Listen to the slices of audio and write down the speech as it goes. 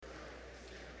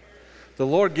The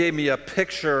Lord gave me a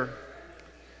picture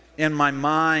in my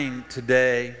mind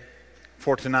today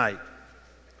for tonight.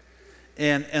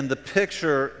 And the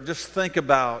picture, just think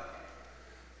about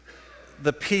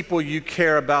the people you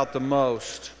care about the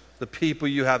most, the people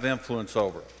you have influence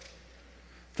over.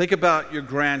 Think about your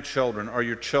grandchildren or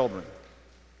your children.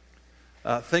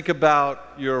 Think about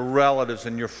your relatives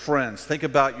and your friends. Think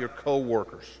about your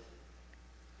co-workers.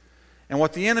 And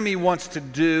what the enemy wants to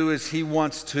do is he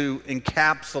wants to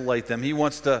encapsulate them. He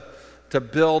wants to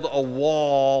build a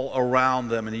wall around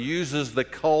them. And he uses the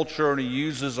culture and he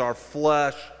uses our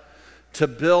flesh to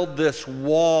build this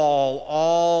wall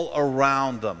all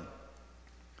around them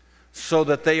so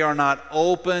that they are not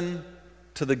open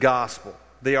to the gospel.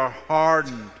 They are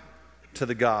hardened to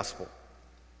the gospel.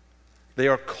 They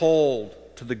are cold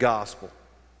to the gospel.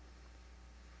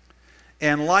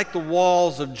 And like the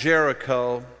walls of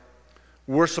Jericho,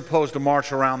 we're supposed to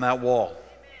march around that wall.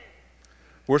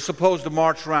 We're supposed to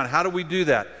march around. How do we do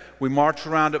that? We march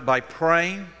around it by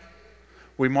praying.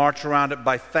 We march around it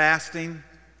by fasting.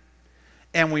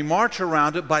 And we march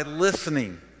around it by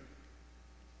listening.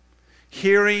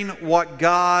 Hearing what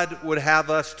God would have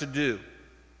us to do.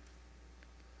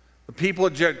 The people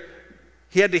of Jericho,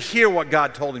 he had to hear what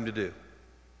God told him to do.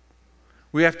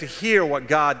 We have to hear what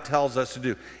God tells us to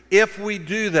do. If we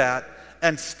do that,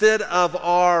 instead of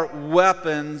our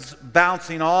weapons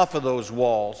bouncing off of those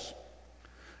walls,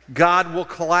 God will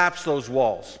collapse those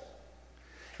walls.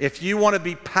 If you want to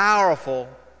be powerful,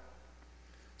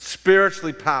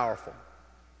 spiritually powerful,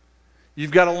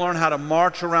 you've got to learn how to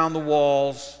march around the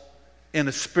walls in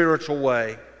a spiritual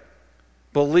way,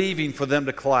 believing for them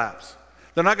to collapse.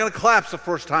 They're not going to collapse the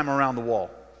first time around the wall.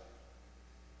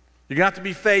 You're going to have to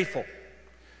be faithful.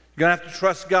 You're going to have to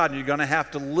trust God, and you're going to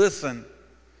have to listen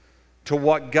to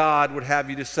what God would have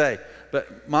you to say.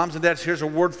 But moms and dads, here's a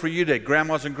word for you today,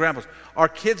 grandmas and grandpas. Our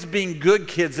kids being good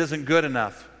kids isn't good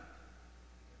enough.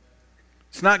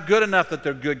 It's not good enough that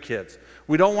they're good kids.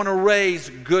 We don't want to raise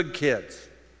good kids.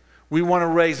 We want to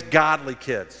raise godly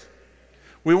kids.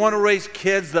 We want to raise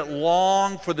kids that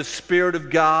long for the Spirit of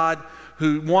God,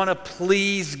 who want to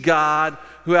please God,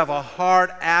 who have a heart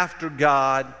after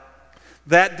God.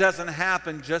 That doesn't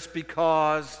happen just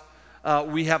because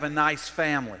we have a nice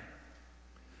family.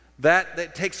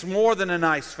 That takes more than a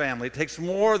nice family. It takes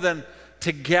more than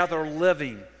together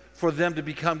living for them to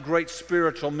become great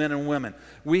spiritual men and women.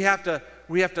 We have to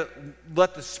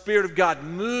let the Spirit of God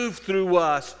move through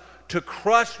us to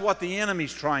crush what the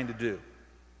enemy's trying to do.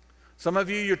 Some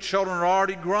of you, your children are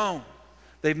already grown.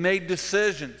 They've made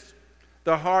decisions.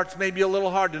 Their hearts may be a little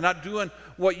hard. They're not doing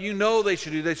what you know they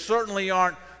should do. They certainly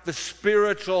aren't the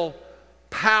spiritual,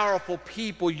 powerful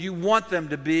people you want them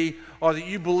to be or that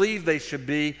you believe they should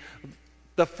be.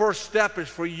 The first step is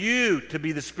for you to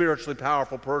be the spiritually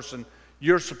powerful person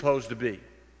you're supposed to be.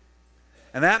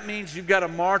 And that means you've got to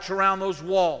march around those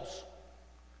walls.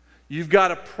 You've got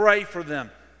to pray for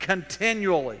them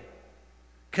continually.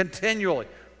 Continually.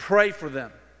 Pray for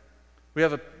them. We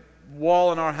have a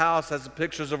wall in our house that has the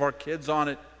pictures of our kids on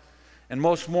it. And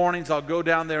most mornings I'll go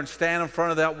down there and stand in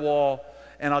front of that wall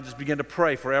and I'll just begin to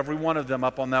pray for every one of them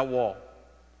up on that wall.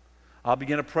 I'll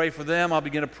begin to pray for them. I'll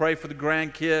begin to pray for the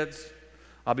grandkids.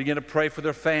 I'll begin to pray for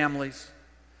their families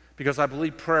because I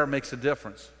believe prayer makes a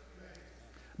difference.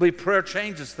 I believe prayer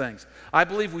changes things. I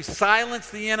believe we silence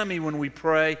the enemy when we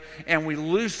pray and we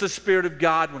loose the Spirit of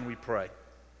God when we pray.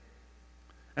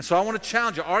 And so I want to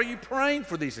challenge you. Are you praying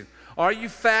for these things? Are you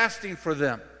fasting for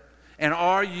them? And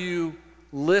are you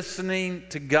listening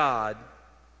to God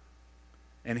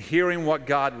and hearing what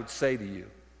God would say to you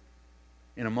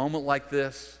in a moment like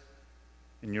this,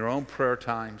 in your own prayer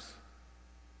times?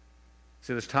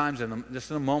 See, there's times just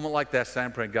in a moment like that, stand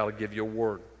and pray, God will give you a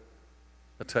word.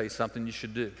 I'll tell you something you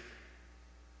should do.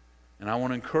 And I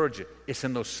want to encourage you. It's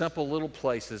in those simple little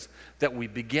places that we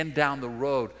begin down the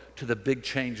road to the big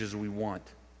changes we want.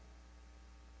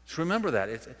 Just remember that.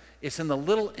 It's in the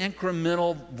little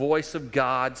incremental voice of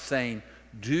God saying,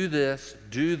 do this,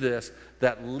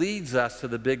 that leads us to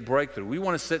the big breakthrough. We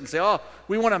want to sit and say, oh,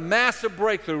 we want a massive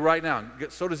breakthrough right now.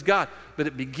 So does God. But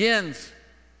it begins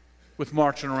with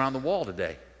marching around the wall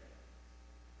today.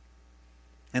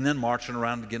 And then marching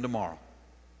around again tomorrow.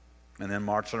 And then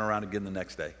marching around again the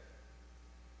next day.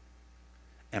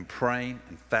 And praying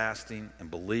and fasting and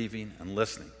believing and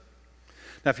listening.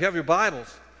 Now, if you have your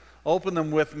Bibles, open them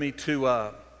with me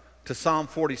to Psalm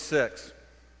 46.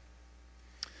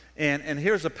 And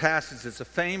here's a passage. It's a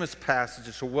famous passage.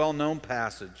 It's a well-known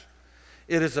passage.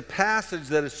 It is a passage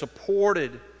that is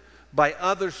supported by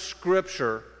other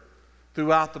scripture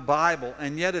throughout the Bible,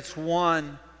 and yet it's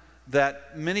one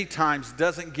that many times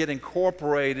doesn't get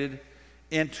incorporated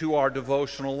into our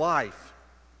devotional life.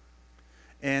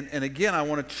 And again, I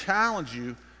want to challenge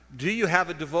you, do you have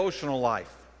a devotional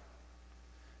life?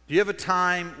 Do you have a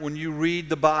time when you read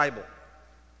the Bible?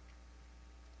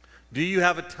 Do you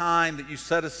have a time that you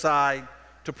set aside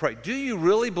to pray? Do you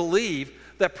really believe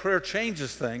that prayer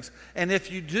changes things? And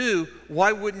if you do,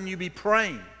 why wouldn't you be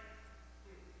praying?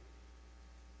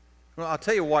 Well, I'll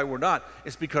tell you why we're not.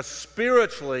 It's because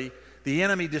spiritually, the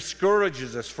enemy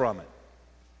discourages us from it.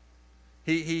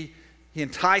 He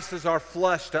entices our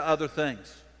flesh to other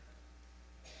things.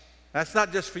 That's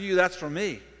not just for you, that's for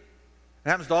me. It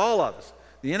happens to all of us.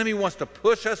 The enemy wants to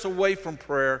push us away from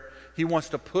prayer. He wants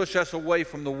to push us away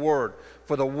from the Word.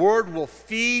 For the Word will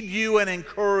feed you and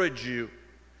encourage you.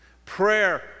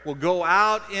 Prayer will go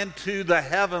out into the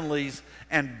heavenlies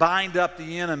and bind up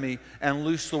the enemy and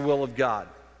loose the will of God.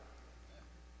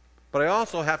 But I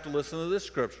also have to listen to this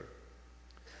scripture.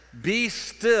 Be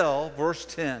still, verse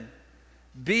 10.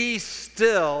 Be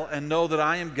still and know that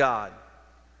I am God.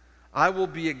 I will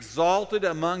be exalted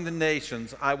among the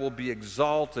nations. I will be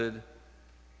exalted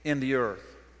in the earth.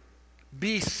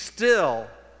 Be still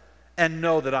and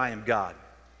know that I am God.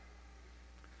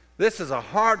 This is a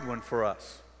hard one for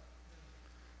us.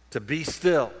 To be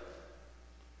still.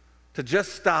 To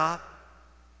just stop.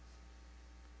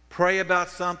 Pray about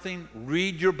something.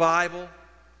 Read your Bible.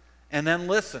 And then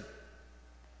listen.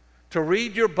 To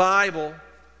read your Bible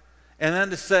and then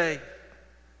to say,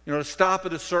 to stop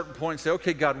at a certain point and say,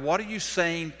 okay, God, what are you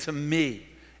saying to me?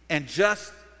 And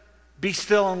just be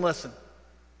still and listen.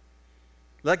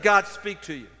 Let God speak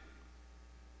to you.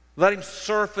 Let Him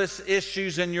surface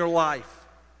issues in your life.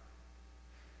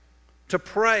 To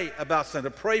pray about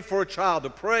something, to pray for a child, to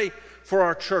pray for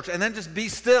our church, and then just be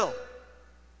still.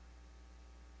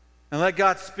 And let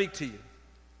God speak to you.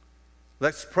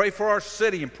 Let's pray for our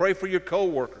city and pray for your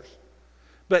co-workers.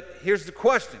 But here's the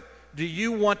question. Do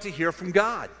you want to hear from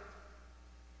God?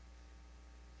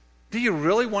 Do you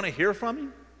really want to hear from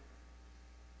Him?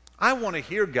 I want to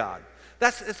hear God.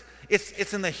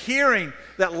 It's in the hearing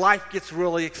that life gets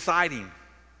really exciting.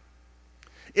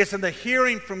 It's in the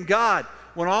hearing from God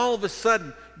when all of a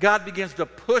sudden God begins to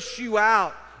push you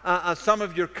out of some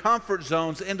of your comfort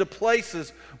zones into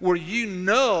places where you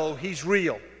know He's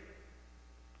real.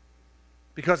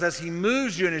 Because as He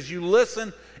moves you and as you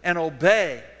listen and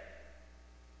obey,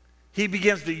 He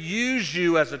begins to use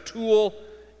you as a tool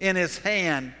in His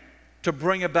hand to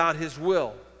bring about His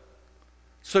will.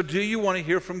 So do you want to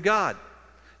hear from God?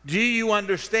 Do you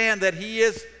understand that He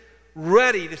is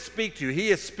ready to speak to you? He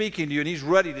is speaking to you, and He's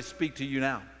ready to speak to you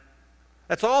now.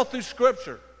 That's all through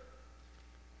Scripture.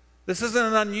 This isn't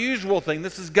an unusual thing.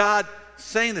 This is God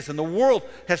saying this. And the world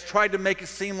has tried to make it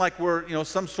seem like we're,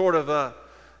 some sort of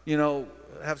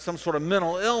have some sort of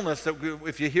mental illness that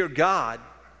if you hear God.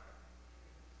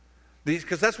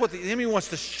 Because that's what the enemy wants,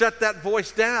 to shut that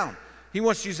voice down. He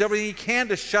wants to use everything he can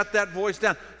to shut that voice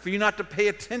down, for you not to pay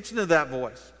attention to that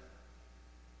voice.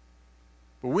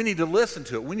 But we need to listen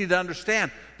to it. We need to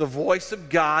understand the voice of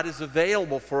God is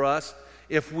available for us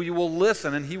if we will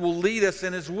listen, and He will lead us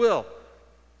in His will.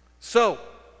 So,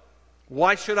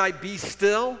 why should I be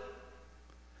still?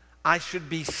 I should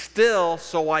be still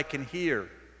so I can hear.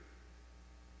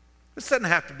 This doesn't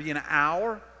have to be an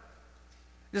hour.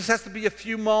 It just has to be a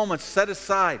few moments set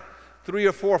aside. 3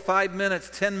 or 4 or 5 minutes,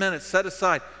 10 minutes set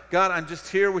aside. God, I'm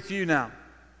just here with you now.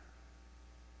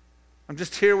 I'm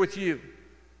just here with you.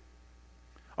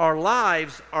 Our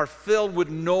lives are filled with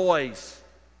noise,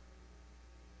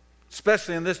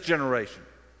 especially in this generation.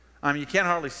 I mean, you can't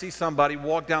hardly see somebody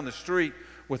walk down the street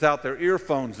without their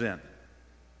earphones in.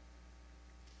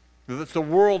 The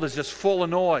world is just full of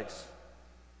noise.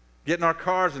 Get in our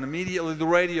cars and immediately the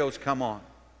radios come on.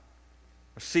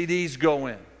 Our CDs go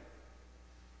in.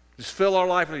 Just fill our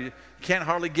life. You can't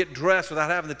hardly get dressed without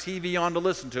having the TV on to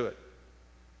listen to it.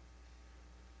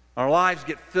 Our lives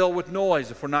get filled with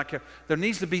noise if we're not careful. There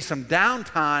needs to be some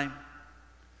downtime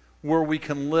where we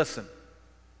can listen.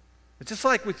 It's just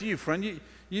like with you, friend.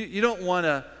 You don't want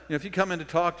to, if you come in to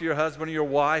talk to your husband or your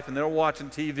wife and they're watching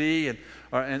TV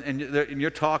and you're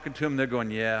talking to them, they're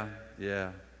going, yeah.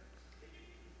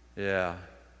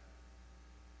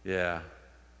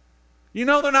 You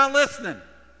know they're not listening.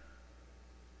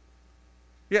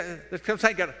 Yeah,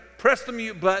 sometimes you got to press the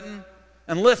mute button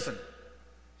and listen.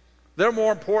 They're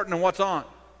more important than what's on.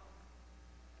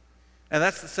 And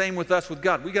that's the same with us with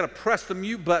God. We got to press the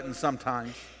mute button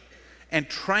sometimes and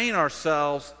train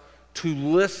ourselves to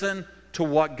listen to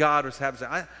what God is having to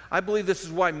say. I believe this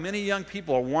is why many young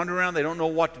people are wandering around. They don't know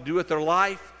what to do with their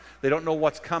life. They don't know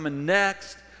what's coming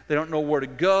next. They don't know where to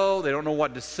go. They don't know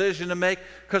what decision to make.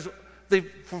 Because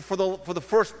for the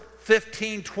first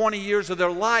 15, 20 years of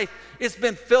their life, it's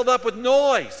been filled up with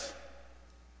noise.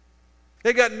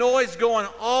 They got noise going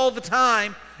all the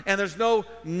time, and there's no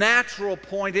natural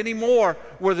point anymore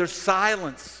where there's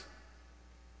silence.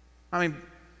 I mean,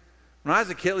 when I was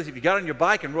a kid, if you got on your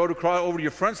bike and rode across over to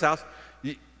your friend's house,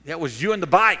 that was you and the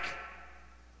bike.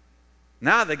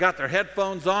 Now they got their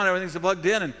headphones on, everything's plugged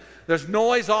in, and there's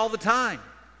noise all the time.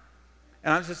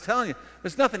 And I was just telling you,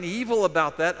 there's nothing evil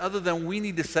about that other than we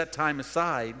need to set time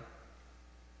aside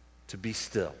to be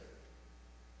still.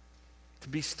 To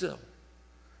be still.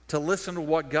 To listen to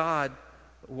what God,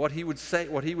 what He would say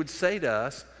to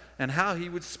us and how He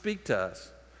would speak to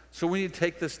us. So we need to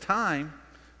take this time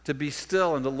to be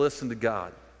still and to listen to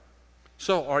God.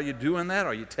 So are you doing that?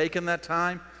 Are you taking that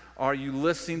time? Are you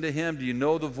listening to Him? Do you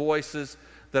know the voices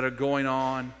that are going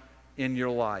on in your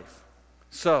life?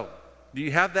 So, do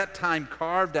you have that time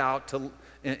carved out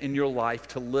in your life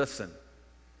to listen?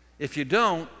 If you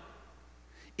don't,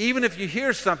 even if you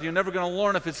hear something, you're never going to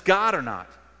learn if it's God or not.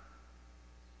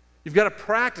 You've got to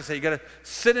practice it. You've got to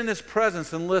sit in His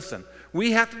presence and listen.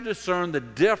 We have to discern the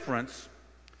difference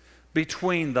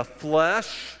between the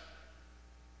flesh,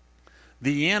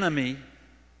 the enemy,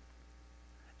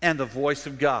 and the voice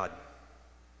of God.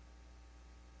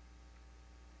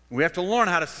 We have to learn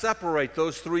how to separate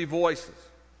those three voices.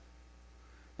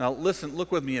 Now listen,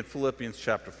 look with me at Philippians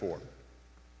chapter 4.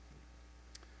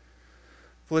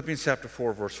 Philippians chapter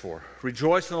 4, verse 4.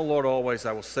 Rejoice in the Lord always.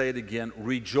 I will say it again.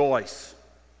 Rejoice.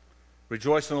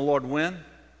 Rejoice in the Lord when?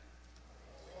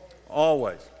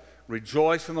 Always.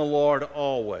 Rejoice in the Lord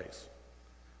always.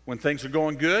 When things are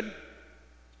going good?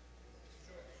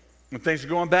 When things are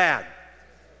going bad?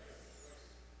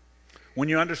 When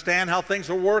you understand how things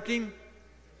are working?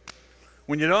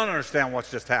 When you don't understand what's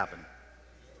just happened?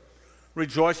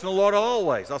 Rejoice in the Lord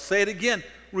always. I'll say it again.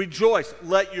 Rejoice.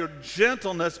 Let your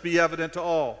gentleness be evident to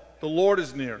all. The Lord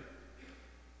is near.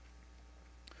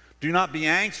 Do not be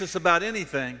anxious about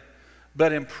anything,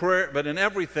 but in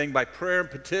everything, by prayer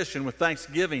and petition with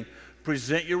thanksgiving,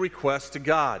 present your requests to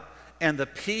God. And the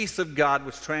peace of God,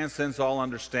 which transcends all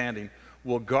understanding,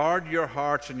 will guard your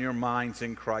hearts and your minds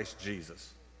in Christ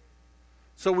Jesus.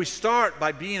 So we start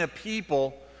by being a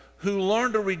people who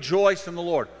learn to rejoice in the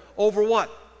Lord. Over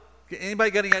what?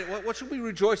 Anybody got any idea? What should we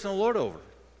rejoice in the Lord over?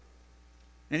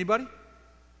 Anybody?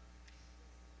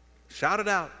 Shout it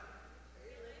out.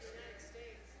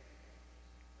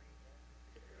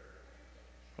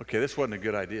 Okay, this wasn't a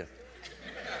good idea.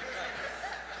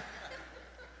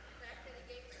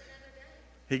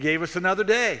 He gave us another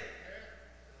day.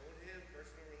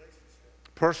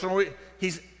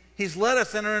 He's let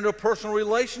us enter into a personal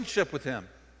relationship with Him.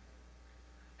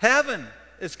 Heaven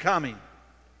is coming.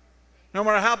 No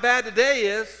matter how bad today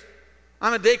is,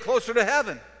 I'm a day closer to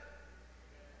heaven.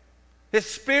 His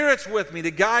Spirit's with me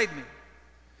to guide me.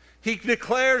 He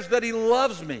declares that He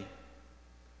loves me.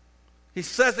 He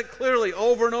says it clearly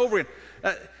over and over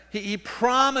again. He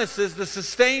promises to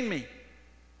sustain me.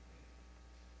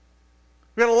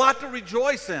 We've got a lot to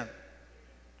rejoice in.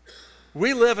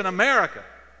 We live in America.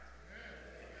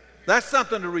 That's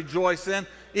something to rejoice in.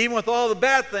 Even with all the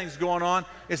bad things going on,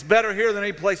 it's better here than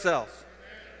any place else.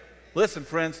 Listen,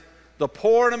 friends, the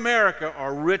poor in America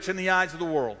are rich in the eyes of the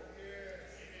world.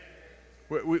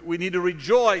 We need to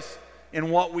rejoice in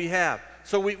what we have.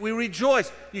 So we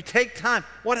rejoice. You take time.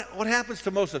 What happens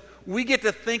to most of us? We get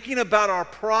to thinking about our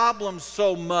problems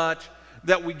so much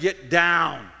that we get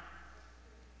down.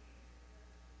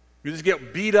 You just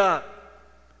get beat up.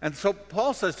 And so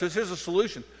Paul says to us, here's a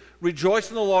solution. Rejoice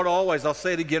in the Lord always. I'll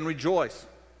say it again, rejoice.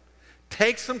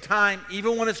 Take some time,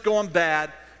 even when it's going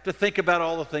bad, to think about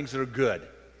all the things that are good.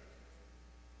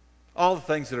 All the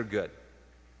things that are good.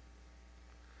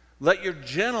 Let your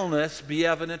gentleness be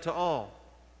evident to all.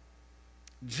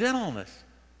 Gentleness.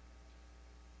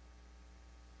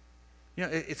 You know,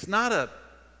 it's not a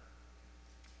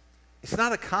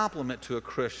compliment to a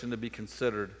Christian to be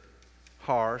considered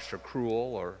harsh or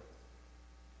cruel or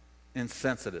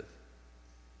insensitive.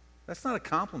 That's not a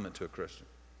compliment to a Christian.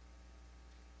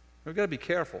 We've got to be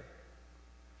careful,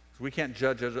 because we can't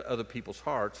judge other people's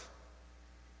hearts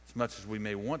as much as we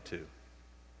may want to.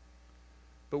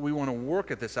 But we want to work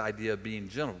at this idea of being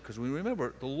gentle, because we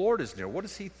remember the Lord is near. What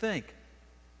does He think?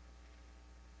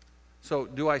 So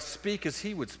do I speak as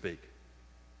He would speak?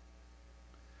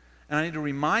 And I need to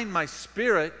remind my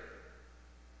spirit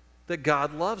that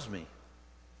God loves me.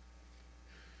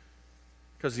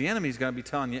 Because the enemy is going to be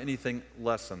telling you anything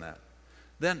less than that.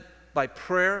 Then, by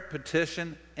prayer,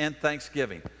 petition, and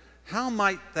thanksgiving. How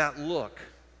might that look?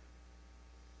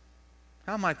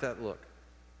 How might that look?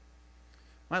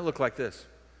 It might look like this.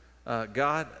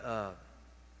 God,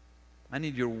 I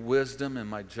need your wisdom in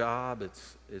my job.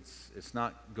 It's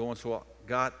not going so well.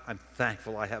 God, I'm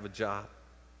thankful I have a job.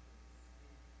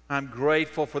 I'm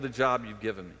grateful for the job you've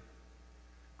given me.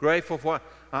 Grateful for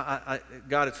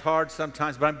God, it's hard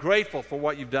sometimes, but I'm grateful for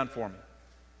what you've done for me,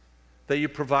 that you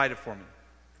provided for me.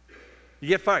 You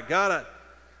get fired. God, I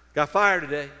got fired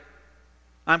today.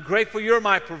 I'm grateful you're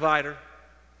my provider.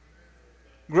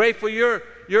 Grateful you're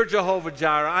Jehovah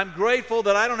Jireh. I'm grateful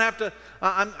that I don't have to,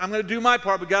 I'm going to do my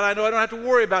part, but God, I know I don't have to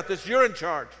worry about this. You're in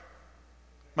charge.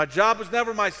 My job was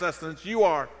never my sustenance. You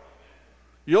are.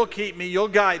 You'll keep me. You'll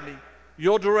guide me.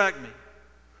 You'll direct me.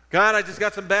 God, I just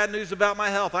got some bad news about my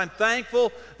health. I'm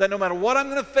thankful that no matter what I'm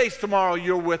going to face tomorrow,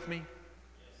 you're with me.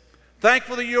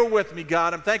 Thankful that you're with me,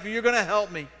 God. I'm thankful you're going to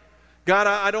help me. God,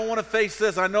 I don't want to face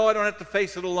this. I know I don't have to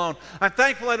face it alone. I'm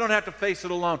thankful I don't have to face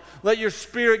it alone. Let your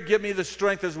Spirit give me the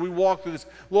strength as we walk through this.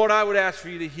 Lord, I would ask for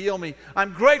you to heal me.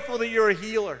 I'm grateful that you're a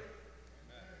healer.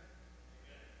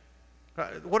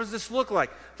 What does this look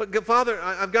like? Father,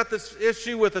 I've got this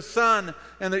issue with a son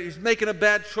and that he's making a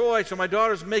bad choice, or my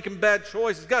daughter's making bad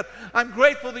choices. God, I'm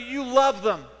grateful that you love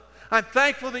them. I'm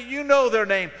thankful that you know their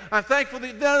name. I'm thankful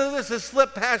that none of this has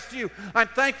slipped past you. I'm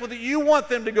thankful that you want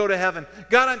them to go to heaven.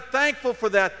 God, I'm thankful for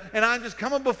that, and I'm just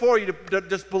coming before you to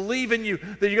just believe in you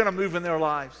that you're going to move in their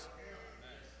lives.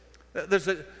 There's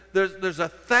a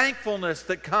thankfulness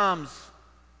that comes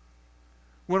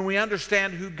when we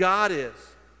understand who God is,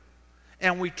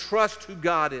 and we trust who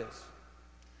God is,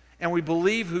 and we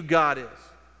believe who God is.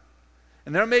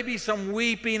 And there may be some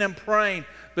weeping and praying,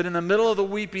 but in the middle of the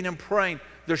weeping and praying,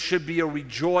 there should be a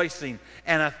rejoicing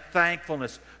and a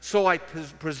thankfulness. So I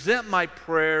present my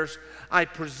prayers, I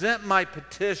present my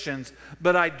petitions,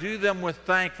 but I do them with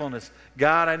thankfulness.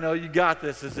 God, I know you got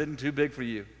this. This isn't too big for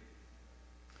you.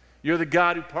 You're the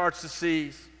God who parts the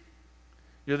seas.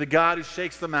 You're the God who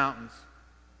shakes the mountains.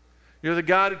 You're the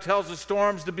God who tells the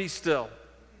storms to be still.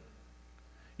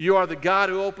 You are the God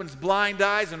who opens blind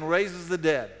eyes and raises the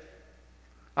dead.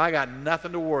 I got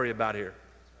nothing to worry about here.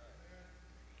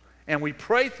 And we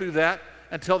pray through that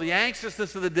until the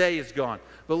anxiousness of the day is gone.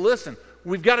 But listen,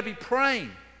 we've got to be praying.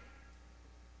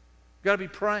 We've got to be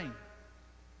praying.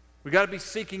 We've got to be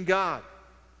seeking God.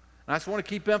 And I just want to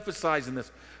keep emphasizing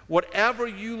this. Whatever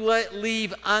you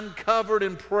leave uncovered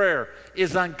in prayer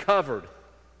is uncovered.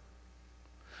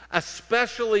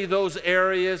 Especially those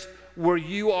areas where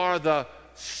you are the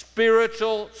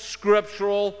spiritual,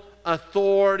 scriptural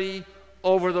authority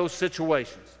over those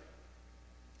situations.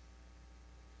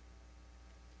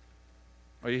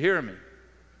 Are you hearing me?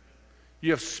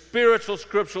 You have spiritual,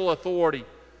 scriptural authority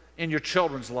in your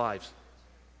children's lives.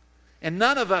 And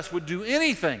none of us would do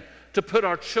anything to put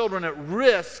our children at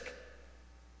risk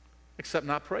except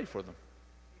not pray for them.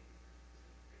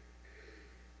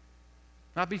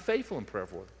 Not be faithful in prayer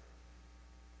for them.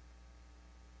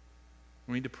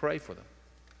 We need to pray for them.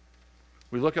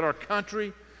 We look at our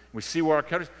country, we see where our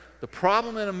country is. The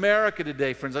problem in America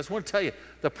today, friends, I just want to tell you,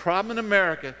 the problem in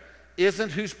America isn't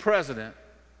who's president.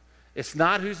 It's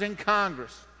not who's in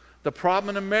Congress. The problem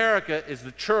in America is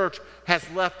the church has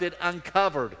left it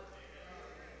uncovered.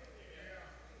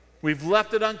 We've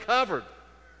left it uncovered.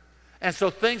 And so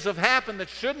things have happened that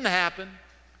shouldn't happen.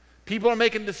 People are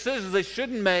making decisions they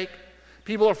shouldn't make.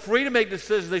 People are free to make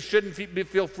decisions they shouldn't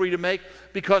feel free to make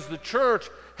because the church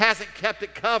hasn't kept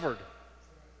it covered.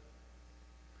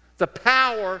 The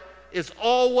power is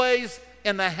always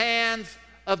in the hands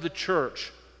of the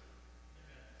church.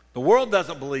 The world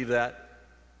doesn't believe that,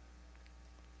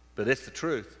 but it's the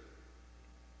truth.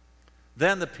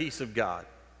 Then the peace of God.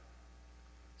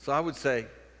 So I would say,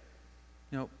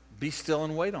 be still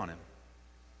and wait on Him.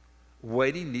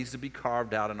 Waiting needs to be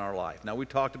carved out in our life. Now, we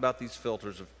talked about these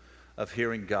filters of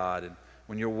hearing God, and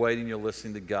when you're waiting, you're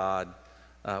listening to God.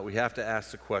 We have to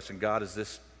ask the question, God, is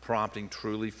this prompting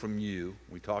truly from you?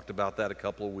 We talked about that a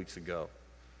couple of weeks ago.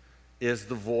 Is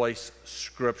the voice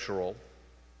scriptural?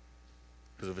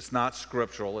 Because if it's not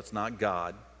scriptural, it's not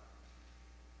God.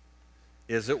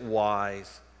 Is it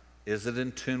wise? Is it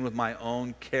in tune with my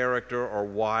own character or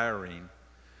wiring?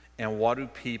 And what do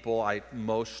people I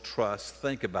most trust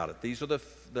think about it? These are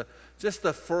just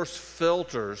the first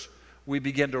filters we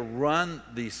begin to run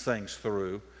these things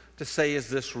through to say, is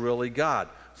this really God?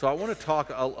 So I want to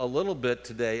talk a little bit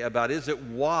today about, is it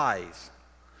wise?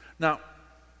 Now,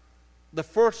 the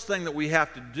first thing that we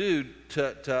have to do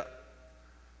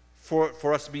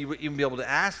for us to even be able to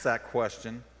ask that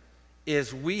question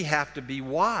is we have to be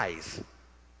wise.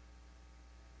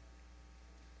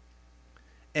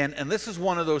 And this is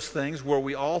one of those things where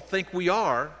we all think we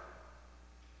are,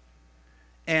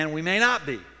 and we may not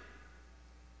be.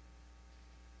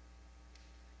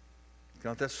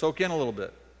 Let that soak in a little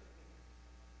bit.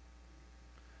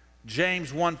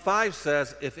 James 1:5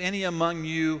 says, if any among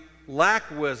you lack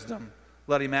wisdom,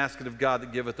 let him ask it of God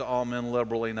that giveth to all men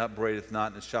liberally and upbraideth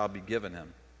not, and it shall be given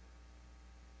him.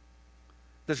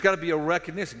 There's got to be a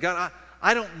recognition. God,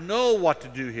 I don't know what to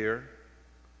do here.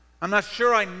 I'm not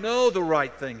sure I know the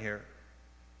right thing here.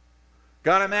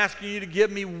 God, I'm asking you to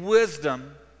give me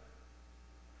wisdom.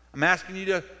 I'm asking you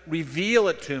to reveal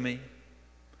it to me.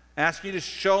 Asking you to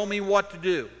show me what to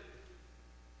do.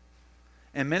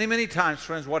 And many, many times,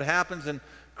 friends, what happens in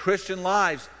Christian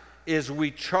lives is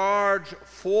we charge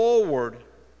forward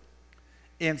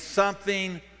in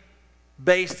something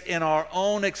based in our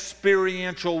own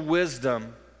experiential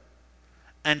wisdom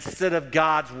instead of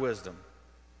God's wisdom.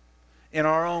 In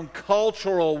our own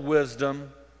cultural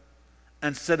wisdom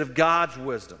instead of God's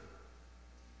wisdom.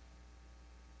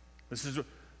 This is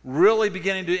really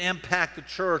beginning to impact the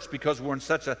church because we're in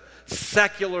such a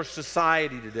secular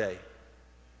society today.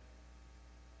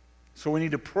 So we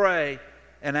need to pray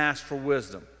and ask for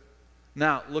wisdom.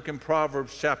 Now, look in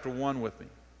Proverbs chapter 1 with me.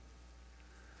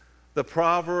 The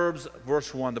Proverbs,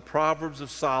 verse 1, the Proverbs of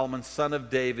Solomon, son of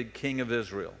David, king of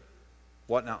Israel.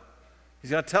 What now?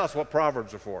 He's going to tell us what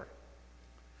Proverbs are for.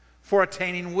 For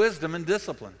attaining wisdom and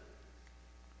discipline.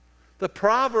 The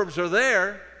Proverbs are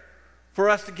there for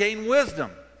us to gain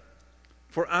wisdom,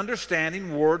 for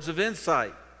understanding words of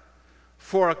insight,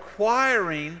 for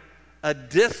acquiring a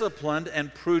disciplined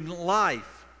and prudent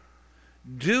life,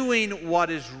 doing what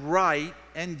is right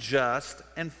and just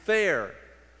and fair,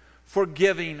 for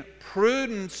giving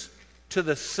prudence to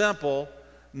the simple,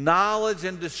 knowledge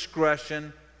and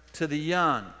discretion to the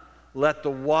young. Let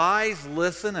the wise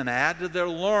listen and add to their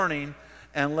learning,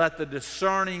 and let the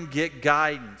discerning get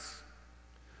guidance.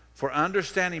 For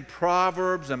understanding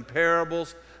proverbs and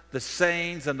parables, the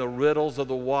sayings and the riddles of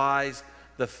the wise,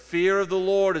 the fear of the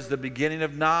Lord is the beginning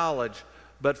of knowledge,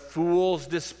 but fools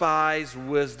despise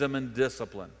wisdom and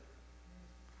discipline.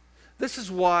 This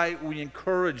is why we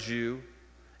encourage you,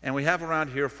 and we have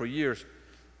around here for years,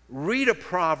 read a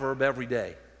proverb every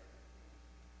day.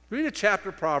 Read a chapter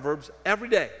of Proverbs every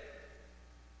day.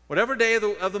 Whatever day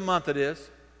of the month it is,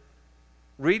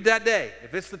 read that day.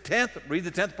 If it's the 10th, read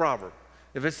the 10th proverb.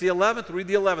 If it's the 11th, read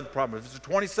the 11th proverb. If it's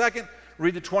the 22nd,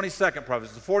 read the 22nd proverb.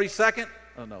 If it's the 42nd,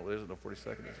 oh no, there's no 42nd, is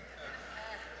there?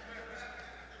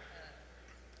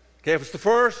 Okay, if it's the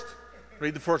first,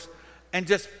 read the first. And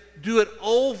just do it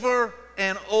over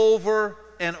and over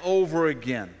and over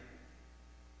again.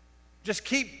 Just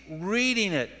keep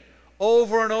reading it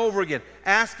over and over again,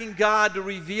 asking God to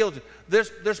reveal it.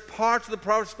 There's parts of the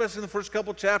Proverbs, especially in the first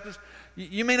couple chapters,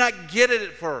 you may not get it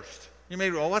at first. You may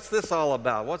go, oh, what's this all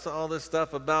about? What's all this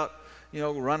stuff about,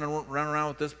 running around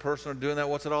with this person or doing that?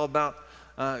 What's it all about?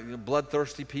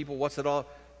 Bloodthirsty people, what's it all?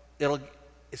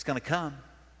 It's going to come.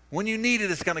 When you need it,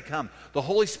 it's going to come. The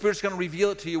Holy Spirit's going to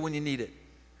reveal it to you when you need it.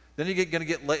 Then you're going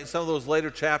to get some of those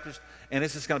later chapters, and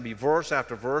it's just going to be verse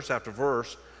after verse after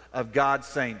verse of God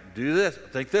saying, do this,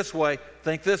 think this way,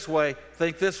 think this way,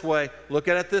 think this way, look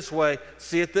at it this way,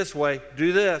 see it this way,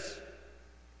 do this.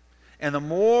 And the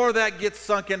more that gets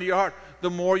sunk into your heart, the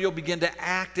more you'll begin to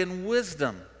act in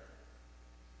wisdom.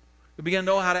 You'll begin to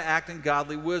know how to act in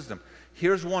godly wisdom.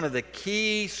 Here's one of the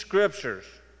key scriptures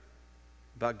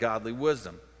about godly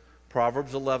wisdom.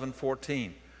 Proverbs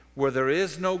 11:14. Where there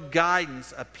is no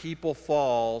guidance, a people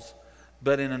falls,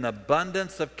 but in an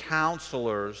abundance of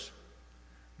counselors,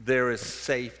 there is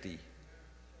safety.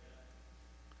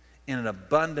 In an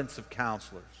abundance of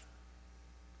counselors.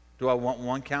 Do I want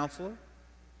one counselor?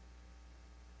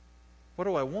 What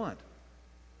do I want?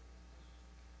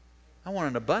 I want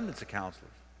an abundance of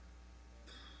counselors.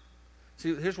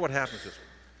 See, here's what happens.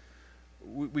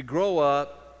 We grow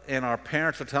up, and our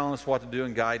parents are telling us what to do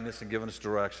and guiding us and giving us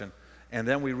direction. And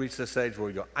then we reach this age where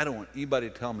we go, I don't want anybody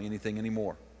to tell me anything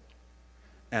anymore.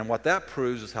 And what that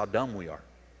proves is how dumb we are.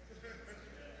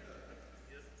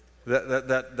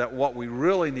 That what we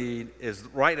really need is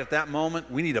right at that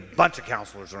moment, we need a bunch of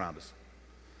counselors around us.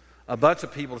 A bunch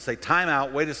of people to say, time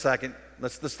out, wait a second,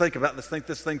 let's think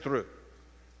this thing through.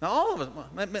 Now all of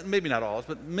us, maybe not all of us,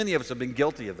 but many of us have been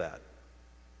guilty of that.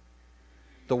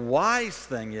 The wise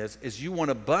thing is you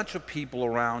want a bunch of people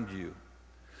around you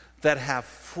that have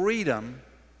freedom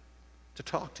to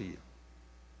talk to you.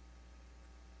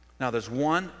 Now there's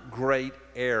one great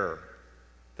error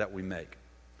that we make.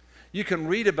 You can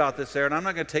read about this error, and I'm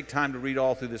not going to take time to read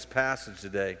all through this passage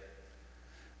today,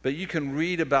 but you can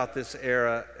read about this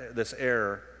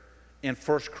error in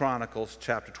 1 Chronicles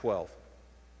chapter 12.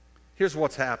 Here's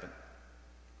what's happened.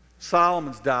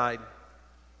 Solomon's died.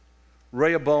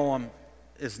 Rehoboam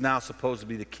is now supposed to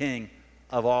be the king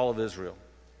of all of Israel.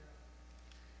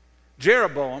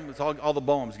 Jeroboam, it's all the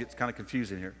Boams gets kind of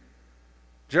confusing here.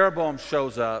 Jeroboam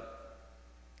shows up.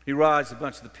 He rides a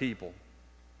bunch of the people.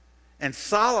 And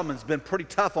Solomon's been pretty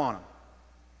tough on him.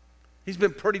 He's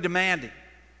been pretty demanding.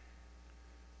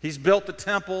 He's built the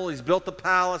temple. He's built the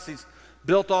palace. He's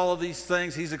built all of these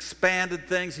things. He's expanded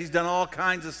things. He's done all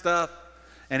kinds of stuff.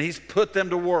 And he's put them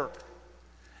to work.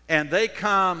 And they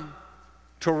come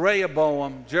to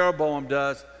Rehoboam, Jeroboam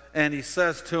does, and he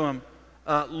says to him,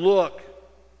 look,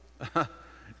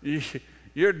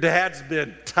 your dad's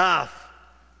been tough.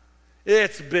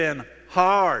 It's been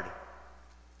hard.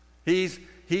 He's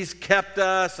kept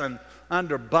us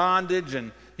under bondage,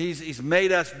 and he's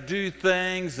made us do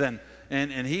things, and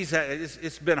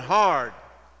it's been hard.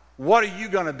 What are you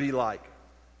going to be like?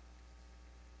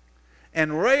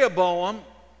 And Rehoboam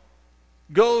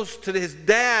goes to his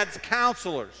dad's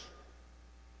counselors,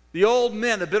 the old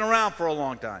men that have been around for a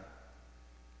long time.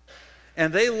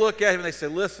 And they look at him and they say,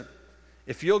 listen,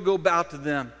 if you'll go out to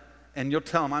them and you'll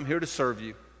tell them, I'm here to serve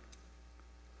you.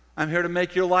 I'm here to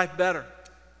make your life better.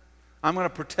 I'm going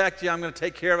to protect you. I'm going to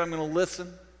take care of you. I'm going to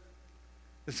listen.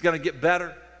 It's going to get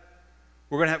better.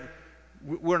 We're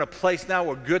in a place now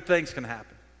where good things can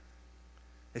happen.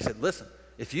 They said, listen,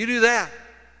 if you do that,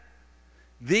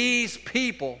 these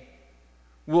people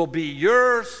will be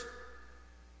yours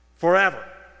forever.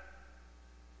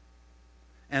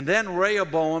 And then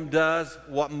Rehoboam does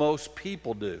what most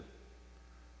people do.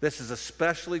 This is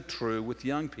especially true with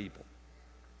young people.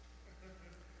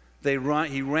 He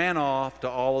ran off to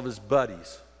all of his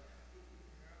buddies.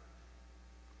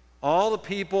 All the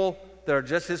people that are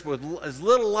just with as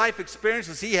little life experience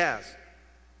as he has.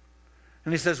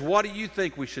 And he says, what do you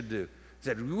think we should do? He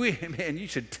said, man, you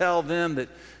should tell them that,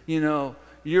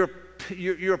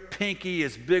 your pinky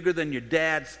is bigger than your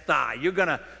dad's thigh.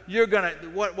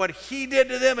 What he did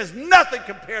to them is nothing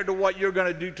compared to what you're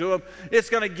going to do to them.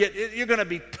 You're going to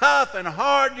be tough and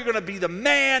hard. You're going to be the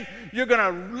man. You're going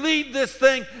to lead this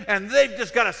thing, and they've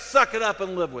just got to suck it up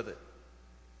and live with it.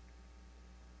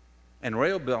 And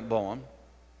Rehoboam,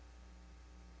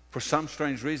 for some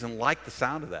strange reason, liked the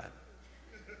sound of that.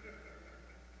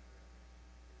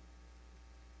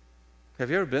 Have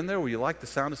you ever been there where you like the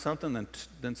sound of something, and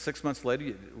then 6 months later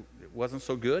it wasn't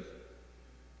so good?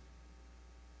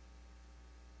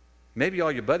 Maybe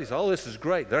all your buddies, oh, this is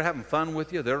great. They're having fun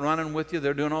with you. They're running with you.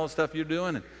 They're doing all the stuff you're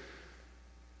doing. And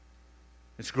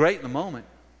it's great in the moment.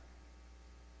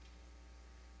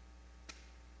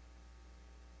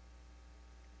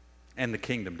 And the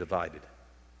kingdom divided.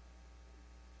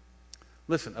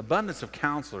 Listen, abundance of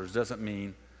counselors doesn't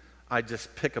mean I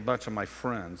just pick a bunch of my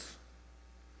friends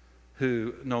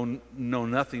who know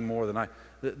nothing more than I.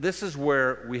 This is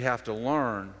where we have to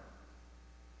learn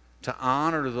to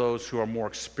honor those who are more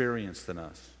experienced than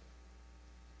us.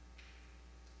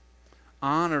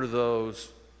 Honor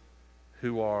those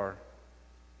who are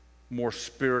more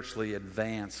spiritually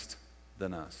advanced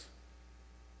than us.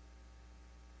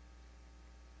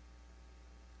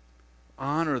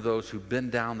 Honor those who've been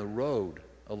down the road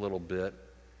a little bit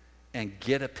and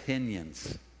get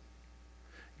opinions.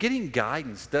 Getting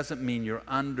guidance doesn't mean you're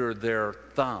under their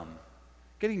thumb.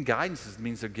 Getting guidance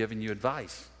means they're giving you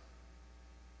advice.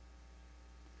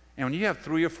 And when you have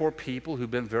 3 or 4 people who've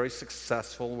been very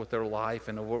successful with their life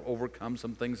and overcome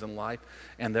some things in life,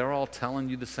 and they're all telling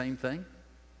you the same thing,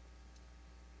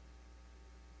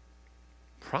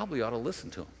 probably ought to listen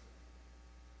to them.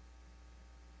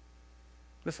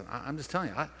 Listen, I'm just telling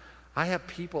you, I have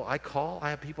people I call,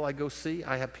 I have people I go see,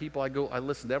 I have people I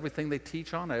listen to everything they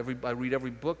teach on, I read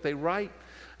every book they write,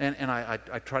 and I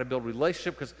try to build a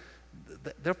relationship because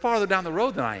they're farther down the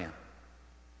road than I am.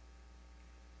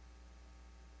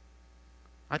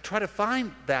 I try to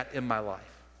find that in my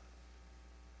life.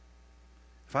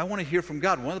 If I want to hear from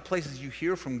God, one of the places you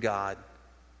hear from God,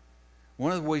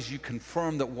 one of the ways you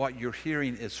confirm that what you're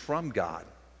hearing is from God,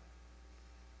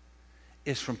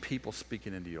 is from people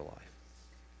speaking into your life.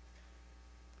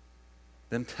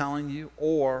 Them telling you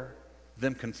or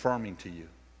them confirming to you.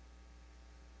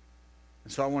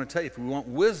 And so I want to tell you, if we want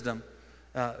wisdom,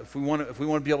 if we want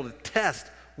to be able to test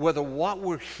whether what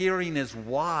we're hearing is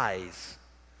wise,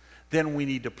 then we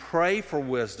need to pray for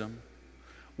wisdom.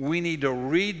 We need to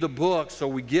read the book so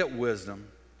we get wisdom.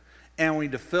 And we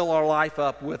need to fill our life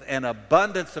up with an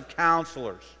abundance of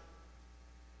counselors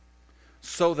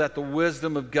so that the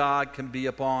wisdom of God can be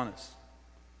upon us.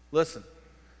 Listen.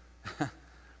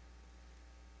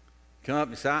 Come up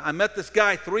and say, I met this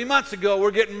guy 3 months ago.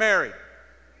 We're getting married.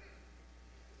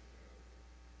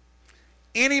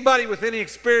 Anybody with any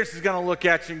experience is going to look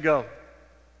at you and go,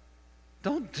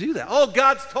 don't do that. Oh,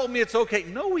 God's told me it's okay.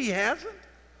 No, He hasn't.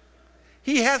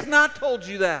 He has not told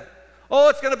you that. Oh,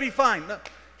 it's going to be fine. No,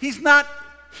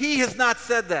 He has not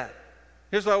said that.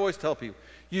 Here's what I always tell people.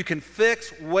 You can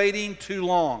fix waiting too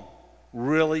long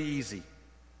really easy.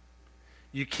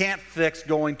 You can't fix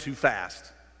going too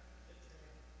fast.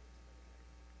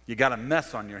 You got a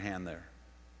mess on your hand there.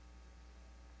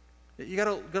 You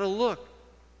gotta look.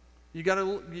 You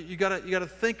gotta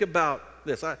think about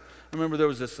this. I remember there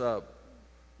was this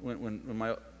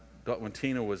when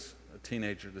Tina was a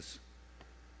teenager, this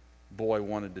boy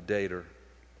wanted to date her,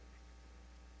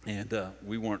 and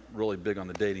we weren't really big on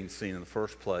the dating scene in the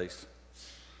first place,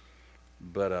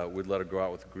 but we'd let her go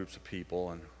out with groups of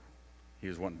people, and he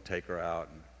was wanting to take her out,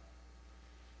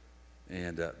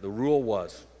 and the rule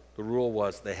was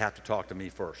they have to talk to me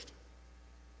first.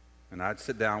 And I'd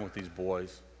sit down with these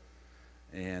boys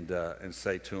and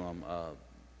say to them,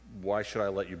 why should I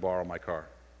let you borrow my car?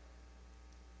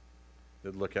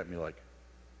 They'd look at me like,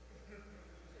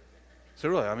 so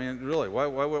really, I mean, really, why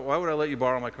would I let you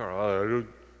borrow my car? You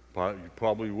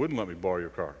probably wouldn't let me borrow your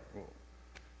car. Well,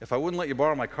 if I wouldn't let you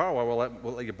borrow my car, why will I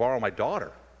let you borrow my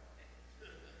daughter?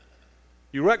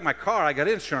 You wrecked my car, I got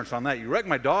insurance on that. You wrecked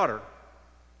my daughter,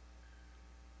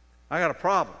 I got a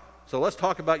problem. So let's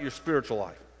talk about your spiritual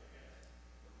life.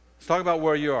 Let's talk about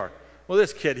where you are. Well,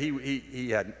 this kid, he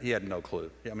had no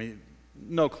clue. I mean,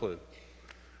 no clue.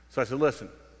 So I said, listen,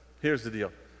 here's the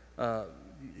deal.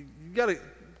 You got to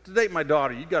date my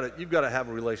daughter. You've got to have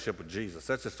a relationship with Jesus.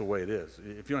 That's just the way it is.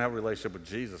 If you don't have a relationship with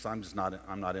Jesus, I'm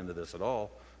not into this at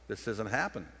all. This isn't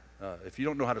happening. If you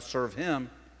don't know how to serve Him,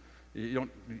 you're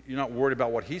not worried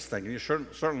about what He's thinking. You're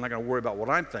certainly not going to worry about what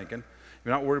I'm thinking. If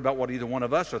you're not worried about what either one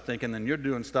of us are thinking, then you're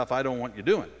doing stuff I don't want you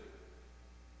doing.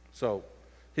 So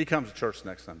he comes to church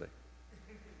next Sunday.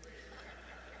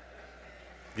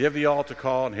 Give the altar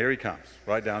call, and here he comes,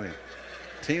 right down the.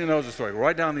 Tina knows the story.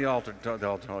 Right down the altar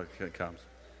comes.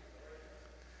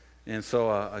 And so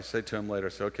I said to him later, I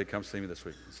said, okay, come see me this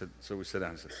week. So we sit down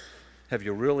and said, have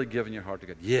you really given your heart to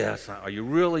God? Yes. Are you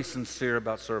really sincere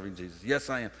about serving Jesus? Yes,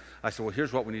 I am. I said, well,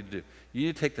 here's what we need to do. You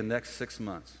need to take the next 6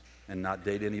 months and not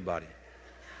date anybody.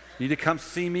 You need to come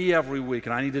see me every week,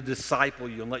 and I need to disciple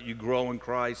you and let you grow in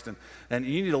Christ, and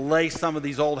you need to lay some of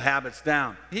these old habits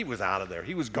down. He was out of there.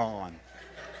 He was gone.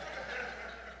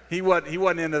 He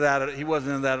wasn't into that. He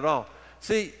wasn't into that at all.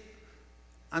 See,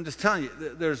 I'm just telling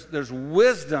you, there's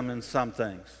wisdom in some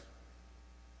things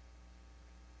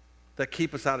that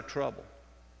keep us out of trouble.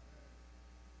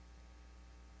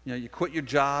 You know, you quit your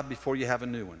job before you have a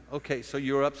new one. Okay, so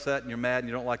you're upset and you're mad and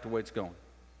you don't like the way it's going.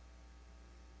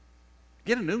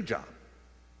 Get a new job.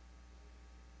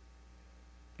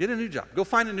 Get a new job. Go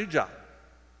find a new job.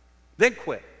 Then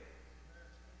quit.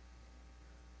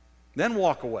 Then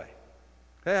walk away.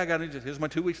 Hey, I got a new job. Here's my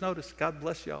 2 weeks notice. God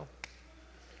bless y'all.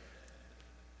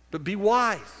 But be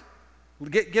wise.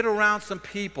 Get around some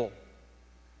people.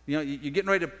 You know, you're getting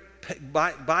ready to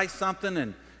buy something,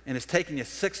 and it's taking you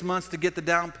 6 months to get the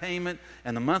down payment,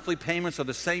 and the monthly payments are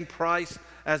the same price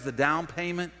as the down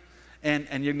payment,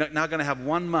 and you're now going to have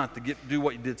 1 month to do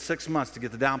what you did 6 months to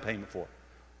get the down payment for.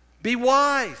 Be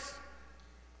wise.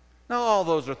 Now, all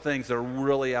those are things that are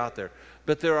really out there.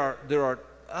 But there are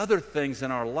other things in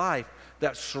our life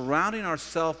that surrounding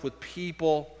ourselves with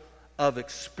people of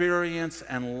experience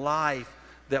and life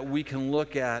that we can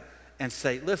look at and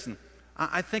say, listen,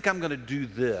 I think I'm going to do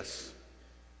this.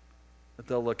 But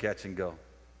they'll look at you and go,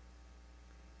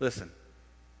 listen,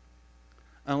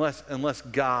 unless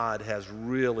God has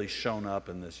really shown up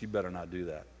in this, you better not do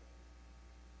that.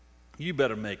 You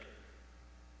better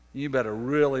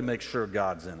really make sure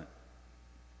God's in it.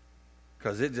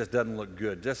 Because it just doesn't look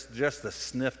good. Just the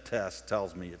sniff test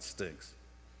tells me it stinks.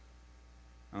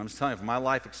 And I'm just telling you, from my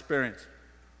life experience,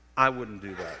 I wouldn't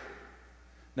do that.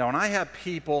 Now, when I have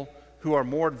people who are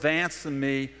more advanced than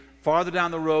me, farther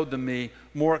down the road than me,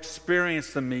 more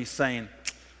experienced than me, saying,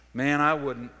 man, I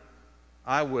wouldn't.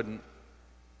 I think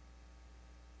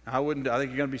you're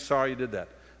going to be sorry you did that.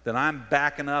 Then I'm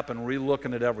backing up and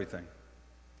re-looking at everything.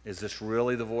 Is this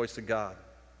really the voice of God?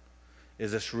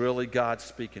 Is this really God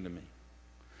speaking to me?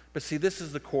 But see, this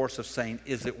is the course of saying,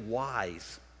 is it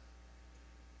wise?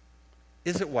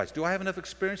 Is it wise? Do I have enough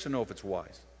experience to know if it's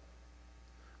wise?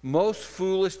 Most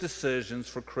foolish decisions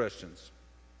for Christians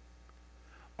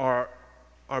are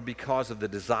because of the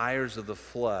desires of the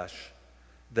flesh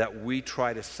that we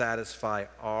try to satisfy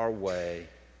our way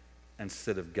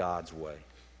instead of God's way.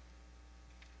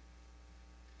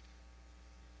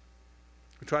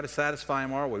 We try to satisfy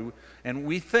Him our way. And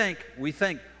we think,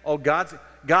 oh,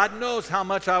 God knows how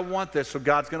much I want this, so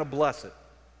God's going to bless it.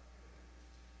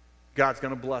 God's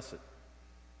going to bless it.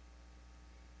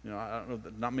 You know, I don't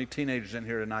know, not many teenagers in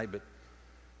here tonight, but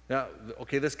yeah,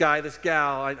 okay, this guy, this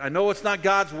gal, I know it's not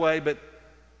God's way, but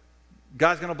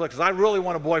God's going to bless because I really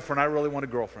want a boyfriend. I really want a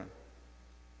girlfriend.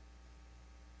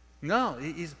 No,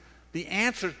 the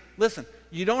answer, listen,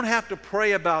 you don't have to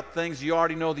pray about things you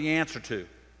already know the answer to. You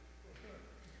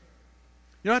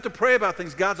don't have to pray about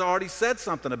things God's already said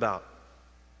something about.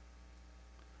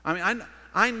 I mean,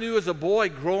 I knew as a boy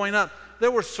growing up,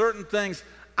 there were certain things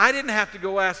I didn't have to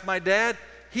go ask my dad.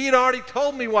 He had already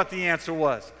told me what the answer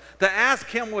was. To ask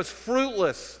him was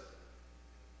fruitless.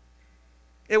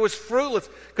 It was fruitless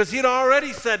because he'd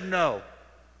already said no.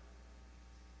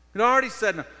 He'd already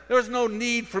said no. There was no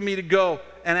need for me to go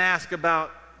and ask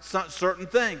about certain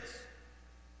things.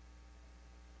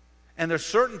 And there's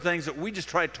certain things that we just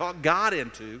try to talk God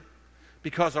into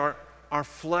because our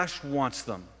flesh wants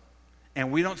them. And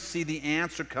we don't see the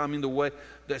answer coming the way,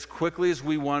 as quickly as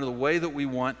we want, the way that we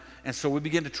want. And so we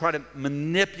begin to try to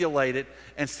manipulate it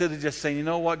instead of just saying, you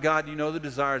know what, God, you know the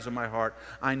desires of my heart.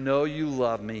 I know you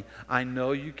love me. I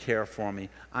know you care for me.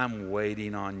 I'm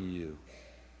waiting on you.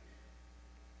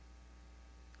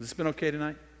 Has this been okay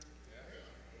tonight?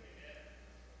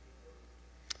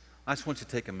 I just want you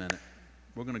to take a minute.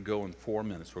 We're going to go in 4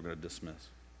 minutes. We're going to dismiss.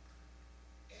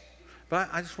 But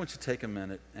I just want you to take a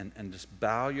minute and just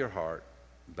bow your heart,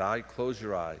 close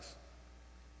your eyes,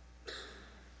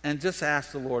 and just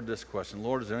ask the Lord this question.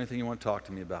 Lord, is there anything you want to talk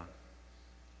to me about?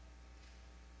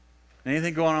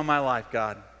 Anything going on in my life,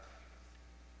 God,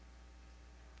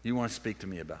 you want to speak to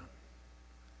me about?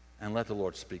 And let the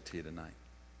Lord speak to you tonight.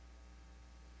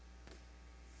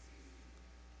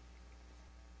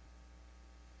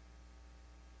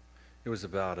 It was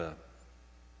about,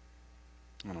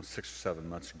 6 or 7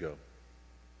 months ago.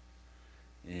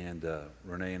 And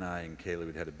Renee and I and Kaylee,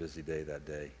 we'd had a busy day that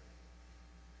day.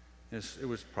 It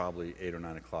was probably 8 or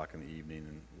 9 o'clock in the evening,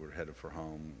 and we were headed for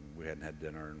home. We hadn't had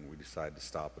dinner, and we decided to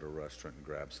stop at a restaurant and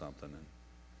grab something.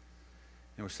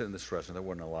 And we're sitting in this restaurant. There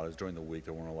wasn't a lot. It was during the week.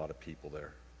 There weren't a lot of people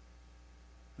there.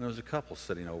 And there was a couple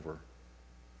sitting over,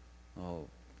 a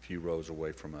few rows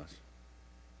away from us.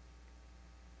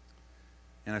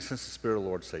 And I sensed the Spirit of the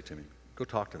Lord say to me, go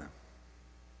talk to them.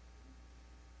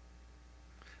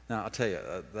 Now, I'll tell you,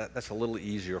 that's a little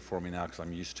easier for me now because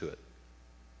I'm used to it.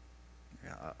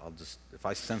 Yeah, if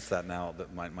I sense that now,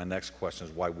 that my next question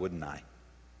is, why wouldn't I?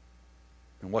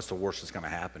 And what's the worst that's going to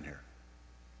happen here?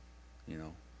 You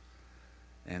know?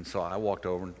 And so I walked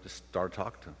over and just started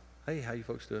talking to them. Hey, how you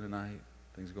folks doing tonight?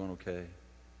 Things going okay?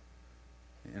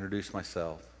 I introduced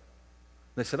myself.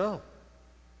 They said, oh,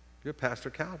 you're Pastor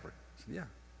Calvary. I said, yeah.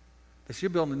 They said, you're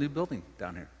building a new building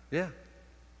down here. Yeah.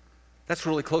 That's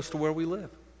really close to where we live.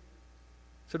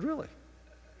 I said, really?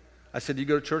 I said, do you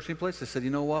go to church any place? They said, you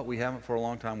know what? We haven't for a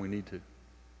long time. We need to.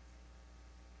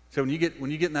 So when you get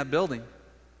in that building,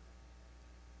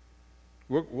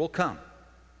 we'll come.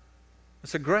 I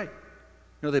said, great.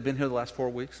 You know, they've been here the last 4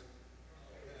 weeks.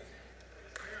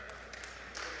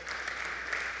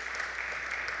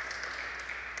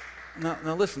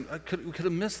 Now listen, we could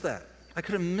have missed that. I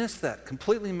could have missed that,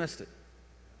 completely missed it.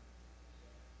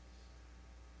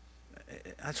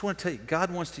 I just want to tell you,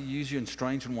 God wants to use you in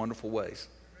strange and wonderful ways.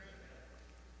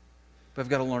 But I've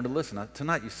got to learn to listen. Now,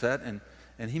 tonight you sat, and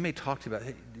he may talk to you about,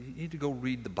 hey, you need to go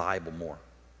read the Bible more.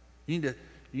 You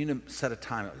need to set a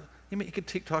time. He could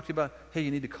talk to you about, hey,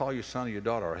 you need to call your son or your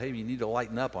daughter, or hey, you need to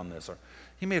lighten up on this. Or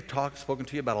he may have spoken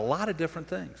to you about a lot of different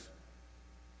things.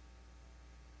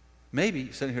 Maybe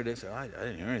you're sitting here today and say, I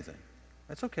didn't hear anything.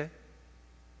 That's okay.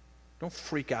 Don't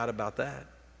freak out about that.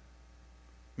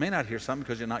 You may not hear something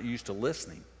because you're not used to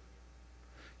listening.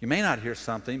 You may not hear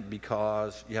something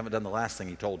because you haven't done the last thing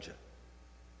he told you.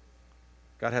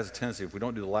 God has a tendency, if we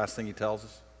don't do the last thing he tells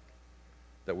us,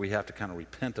 that we have to kind of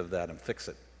repent of that and fix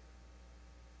it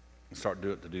and start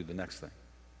to do the next thing.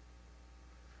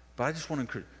 But I just want to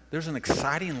encourage, there's an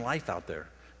exciting life out there.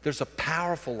 There's a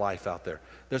powerful life out there.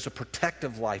 There's a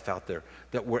protective life out there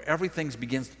that where everything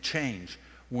begins to change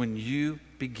when you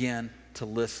begin to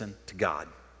listen to God.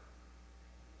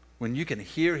 When you can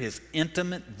hear his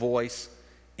intimate voice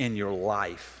in your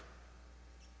life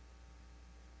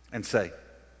and say,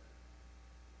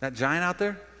 that giant out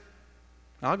there,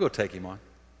 I'll go take him on.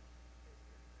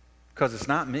 Because it's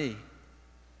not me.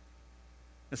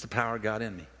 It's the power of God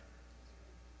in me.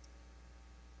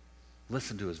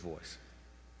 Listen to his voice.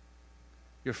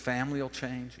 Your family will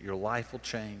change. Your life will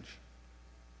change.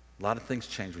 A lot of things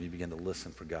change when you begin to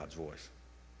listen for God's voice.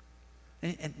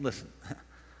 And listen,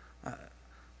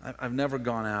 I've never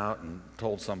gone out and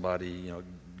told somebody,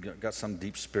 got some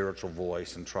deep spiritual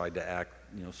voice and tried to act,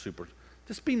 super.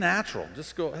 Just be natural.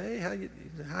 Just go, hey,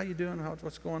 how you doing?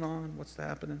 What's going on? What's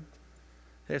happening?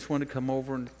 Hey, I just wanted to come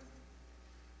over and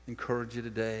encourage you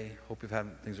today. Hope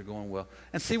things are going well.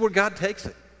 And see where God takes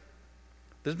it.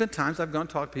 There's been times I've gone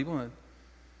to talk to people and it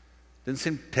didn't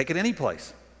seem to take it any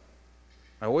place.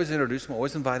 I always introduce them,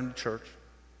 always invite them to church.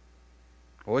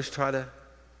 Always try to,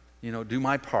 do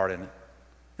my part in it.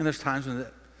 And there's times when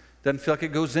it doesn't feel like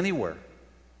it goes anywhere.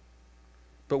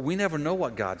 But we never know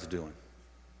what God's doing.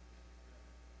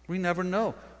 We never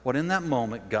know what in that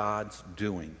moment God's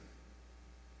doing.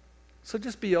 So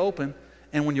just be open,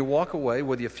 and when you walk away,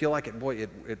 whether you feel like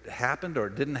it happened or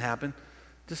it didn't happen,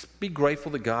 just be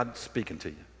grateful that God's speaking to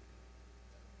you.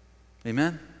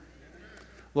 Amen?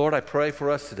 Lord, I pray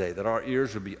for us today that our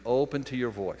ears would be open to your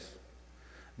voice,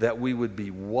 that we would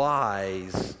be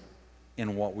wise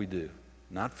in what we do.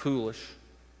 Not foolish,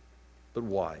 but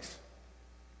wise.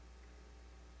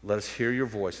 Let us hear your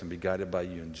voice and be guided by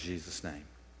you in Jesus' name.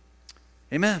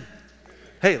 Amen.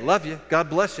 Hey, love you. God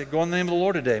bless you. Go in the name of the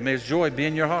Lord today. May his joy be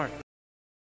in your heart.